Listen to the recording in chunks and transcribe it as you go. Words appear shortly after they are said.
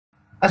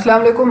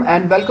Assalamu alaikum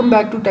and welcome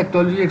back to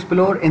Technology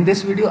Explore. In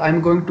this video I'm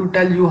going to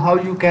tell you how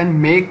you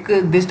can make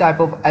this type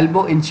of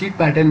elbow in sheet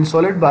metal in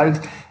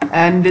SolidWorks,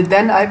 and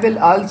then I will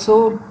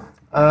also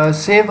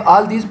save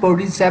all these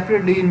bodies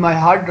separately in my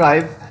hard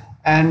drive,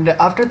 and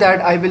after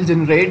that I will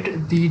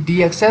generate the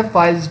DXF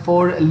files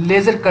for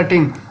laser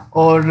cutting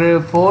or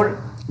for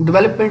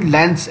development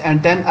lengths,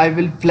 and then I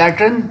will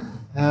flatten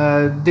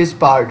this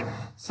part.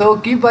 So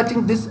keep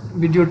watching this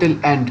video till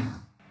end.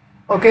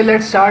 Okay,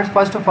 let's start.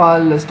 First of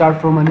all,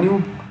 start from a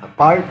new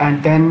part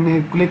and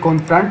then click on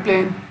front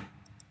plane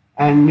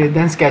and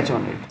then sketch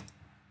on it.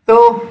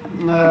 So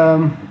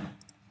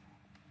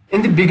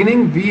in the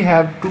beginning we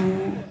have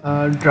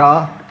to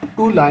draw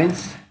two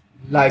lines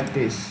like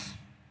this.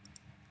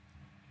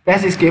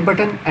 Press escape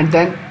button and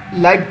then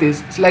like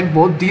this select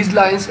both these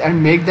lines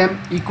and make them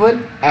equal,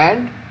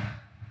 and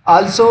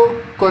also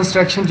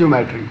construction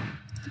geometry.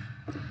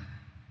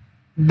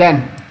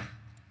 Then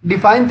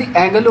define the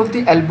angle of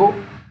the elbow.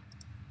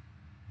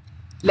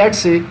 Let's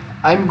say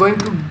I'm going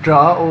to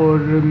draw or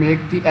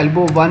make the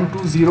elbow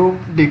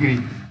 120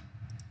 degree.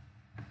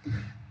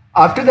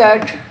 After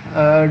that,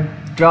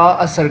 draw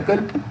a circle.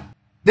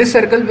 This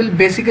circle will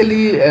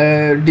basically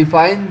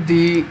define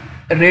the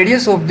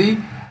radius of the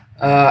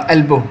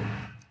elbow.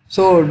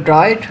 So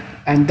draw it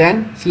and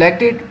then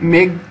select it,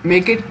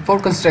 make it for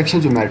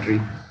construction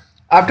geometry.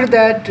 After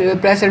that,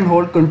 press and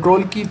hold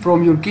Control key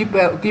from your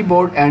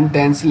keyboard and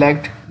then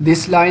select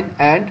this line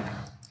and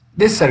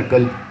this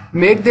circle.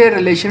 Make their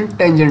relation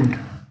tangent.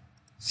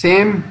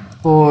 Same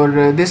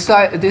for this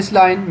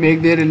line,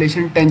 make their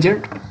relation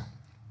tangent.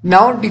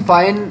 Now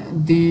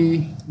define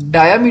the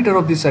diameter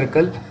of the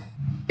circle.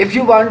 If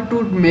you want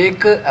to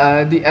make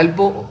the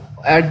elbow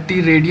at the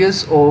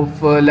radius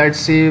of let's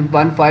say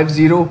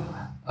 150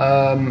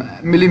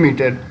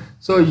 millimeter,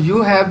 so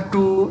you have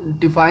to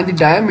define the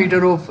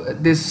diameter of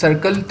this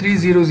circle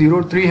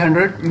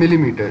 300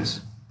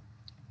 millimeters.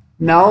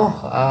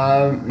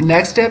 Now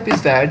next step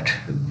is that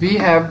we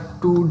have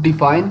to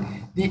define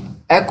the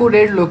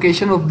accurate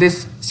location of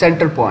this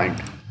center point.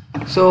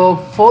 So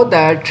for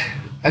that,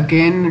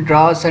 again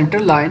draw a center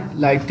line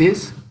like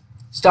this.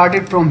 Start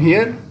it from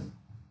here,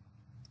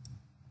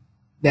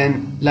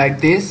 then like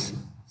this.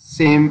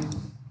 Same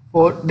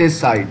for this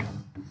side.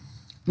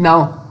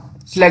 Now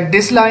select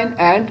this line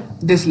and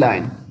this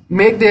line,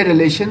 make their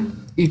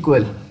relation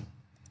equal.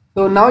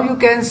 So now you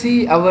can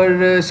see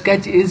our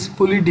sketch is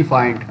fully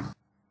defined.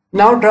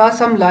 Now draw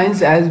some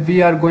lines, as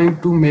we are going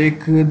to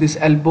make this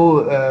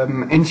elbow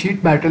in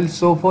sheet metal.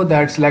 So for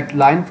that, select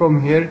line from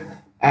here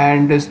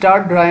and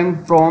start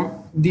drawing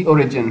from the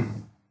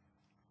origin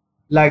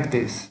like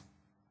this.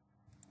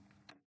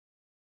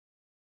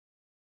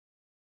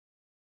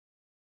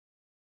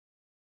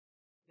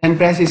 Then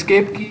press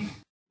escape key.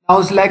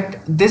 Now select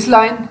this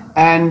line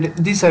and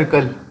the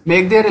circle,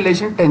 make their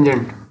relation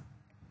tangent.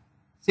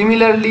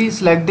 Similarly,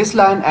 select this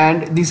line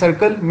and the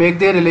circle, make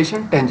their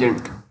relation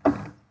tangent.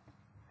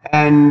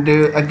 And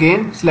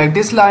again select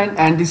this line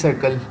and the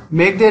circle,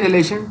 make their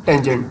relation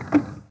tangent.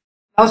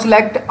 Now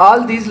select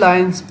all these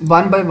lines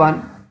one by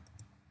one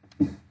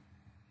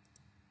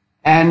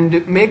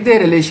and make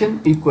their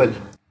relation equal.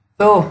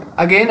 So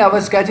again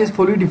our sketch is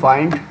fully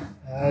defined.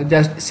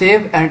 Just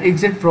save and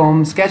exit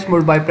from sketch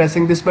mode by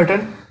pressing this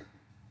button.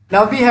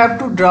 Now we have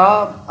to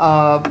draw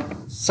a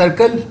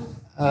circle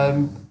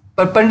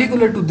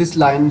perpendicular to this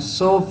line.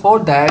 So for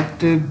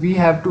that we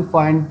have to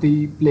find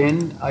the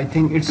plane. I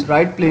think it's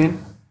right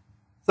plane.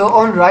 So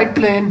on right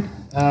plane,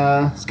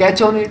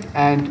 sketch on it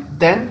and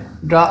then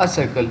draw a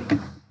circle.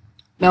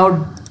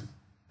 Now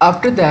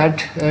after that,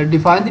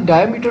 define the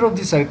diameter of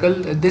the circle.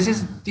 This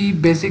is the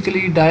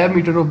basically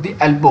diameter of the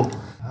elbow.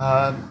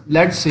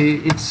 Let's say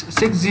it's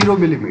 60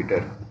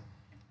 millimeter.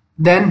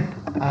 Then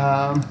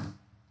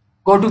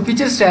go to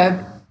Features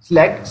tab,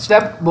 select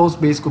Swept Boss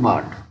Base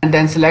command and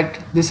then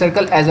select this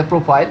circle as a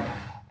profile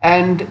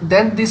and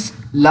then this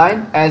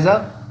line as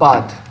a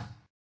path.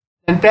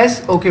 Then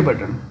press OK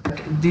button.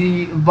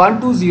 The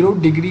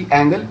 120 degree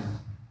angle,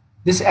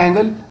 this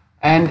angle,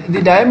 and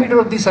the diameter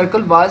of the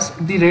circle was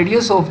the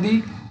radius of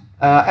the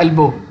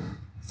elbow.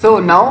 So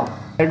now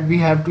we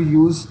have to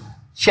use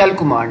shell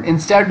command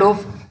instead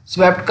of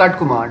swept cut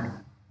command.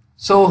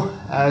 So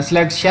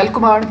select shell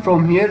command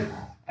from here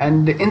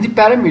and in the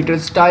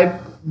parameters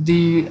type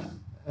the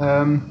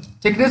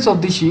thickness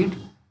of the sheet.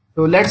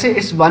 So let's say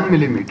it's 1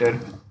 millimeter.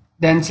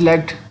 Then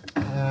select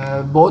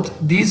both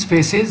these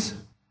faces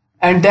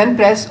and then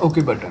press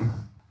OK button.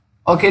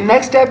 Okay,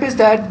 next step is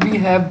that we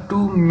have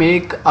to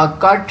make a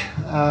cut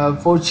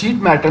for sheet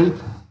metal.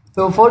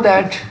 So for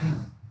that,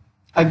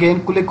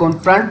 again click on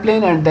front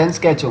plane and then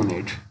sketch on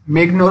it.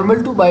 Make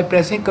normal to by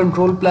pressing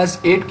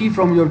Ctrl+8 key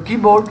from your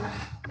keyboard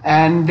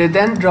and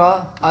then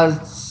draw a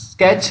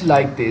sketch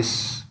like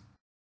this.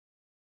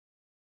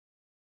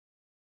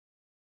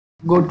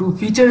 Go to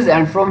features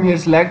and from here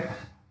select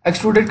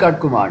extruded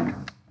cut command.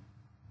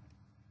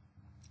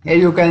 Here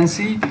you can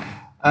see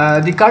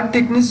the cut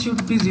thickness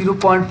should be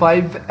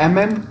 0.5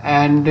 mm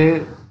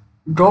and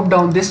drop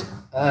down this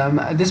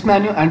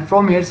menu and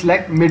from here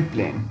select mid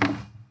plane.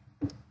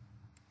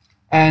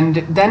 and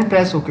then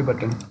press OK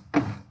button.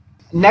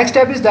 Next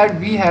step is that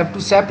we have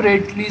to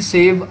separately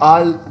save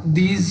all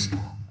these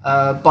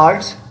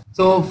parts.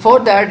 So for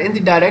that, in the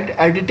direct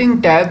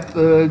editing tab,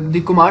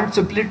 the command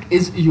split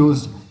is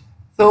used.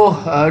 So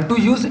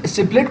to use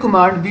split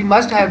command, we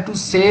must have to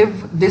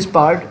save this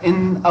part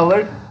in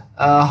our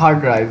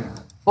hard drive.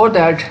 For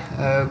that,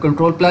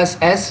 Ctrl plus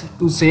S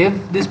to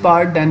save this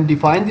part, then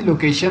define the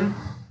location,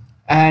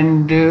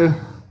 and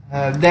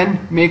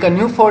then make a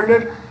new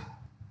folder,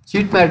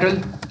 sheet metal.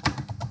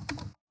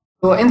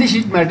 So in the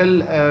sheet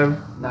metal,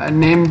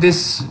 name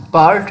this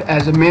part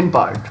as a main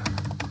part,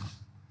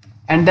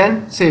 and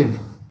then save.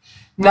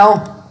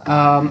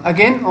 Now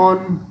again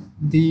on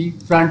the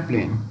front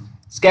plane,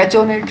 sketch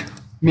on it,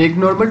 make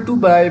normal to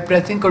by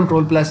pressing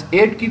Ctrl plus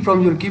 8 key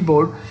from your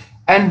keyboard,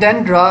 and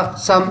then draw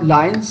some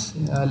lines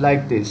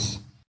like this.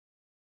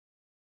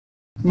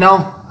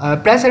 Now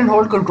press and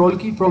hold Ctrl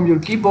key from your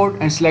keyboard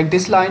and select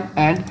this line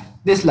and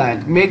this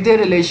line. Make their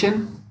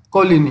relation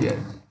collinear.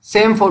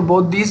 Same for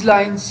both these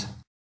lines.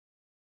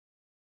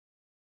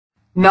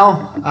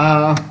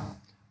 Now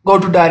go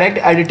to direct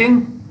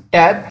editing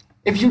tab.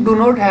 If you do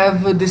not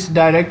have this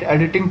direct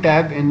editing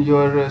tab in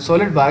your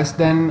SolidWorks,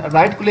 then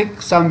right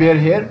click somewhere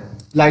here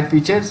like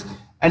features,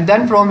 and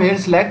then from here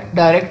select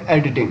direct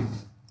editing.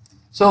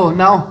 So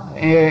now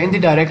in the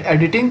direct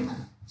editing,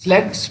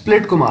 select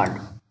split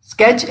command.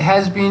 Sketch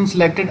has been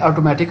selected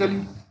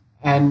automatically,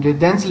 and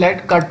then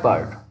select cut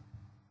part.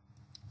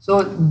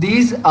 So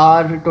these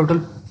are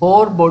total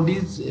 4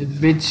 bodies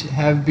which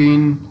have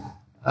been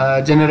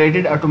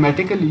generated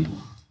automatically.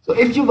 So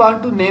if you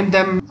want to name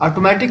them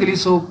automatically,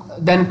 so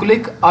then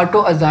click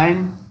auto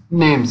assign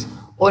names,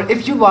 or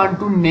if you want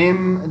to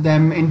name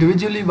them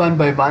individually one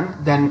by one,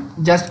 then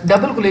just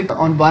double click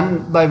on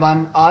one by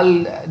one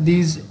all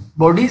these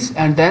bodies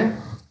and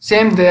then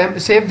save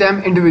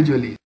them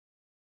individually.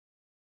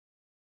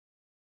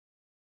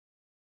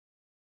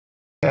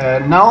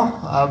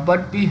 Now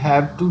what we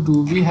have to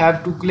do, we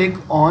have to click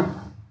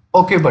on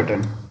OK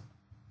button.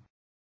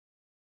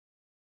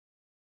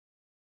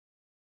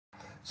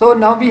 So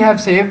now we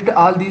have saved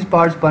all these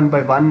parts one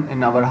by one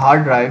in our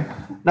hard drive.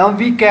 Now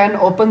we can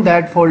open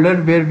that folder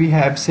where we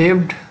have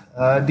saved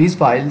these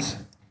files.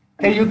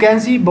 Here you can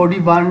see body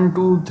 1,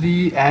 2,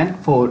 3 and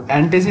 4,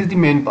 and this is the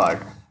main part.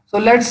 So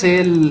let's say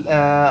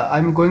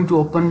I'm going to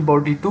open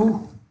body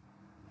 2.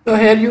 So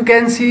here you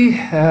can see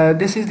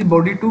this is the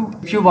body 2.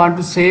 If you want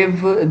to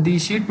save the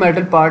sheet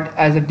metal part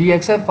as a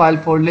DXF file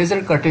for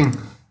laser cutting,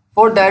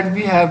 for that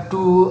we have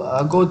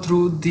to go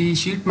through the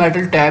sheet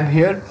metal tab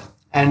here,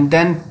 and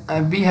then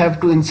we have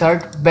to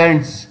insert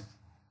bands.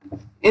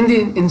 In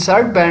the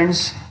insert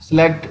bands,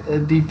 select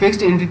the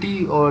fixed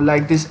entity or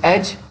like this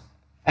edge,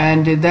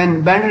 and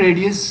then band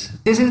radius.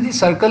 This is the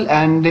circle,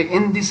 and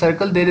in the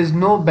circle there is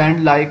no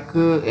band like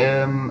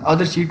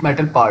other sheet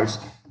metal parts,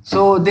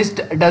 so this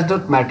does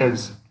not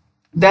matters.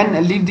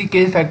 Then leave the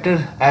K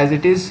factor as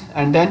it is,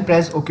 and then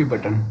press OK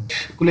button.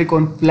 Click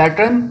on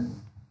flatten,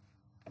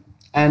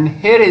 and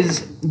here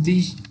is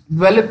the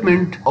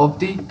development of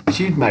the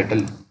sheet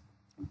metal.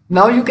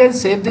 Now you can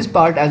save this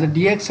part as a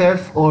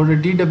DXF or a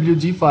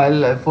DWG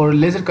file for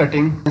laser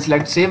cutting.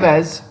 Select save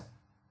as.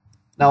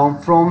 Now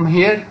from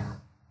here,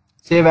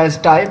 save as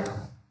type,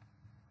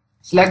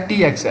 select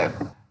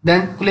DXF,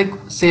 then click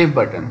save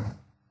button,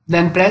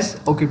 then press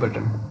OK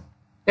button.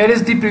 Here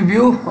is the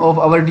preview of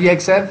our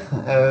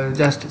DXF.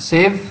 Just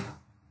save.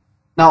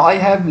 Now I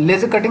have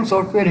laser cutting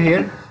software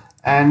here,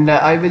 and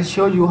I will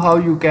show you how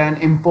you can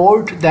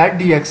import that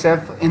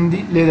DXF in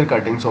the laser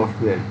cutting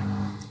software.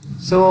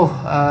 So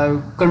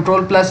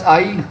Ctrl plus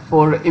I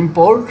for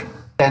import,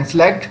 then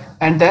select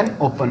and then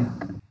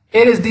open.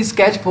 Here is the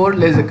sketch for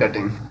laser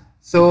cutting.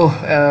 So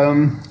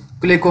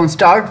click on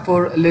start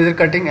for laser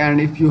cutting,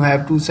 and if you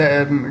have to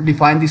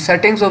define the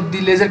settings of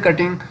the laser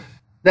cutting,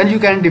 then you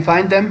can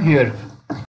define them here.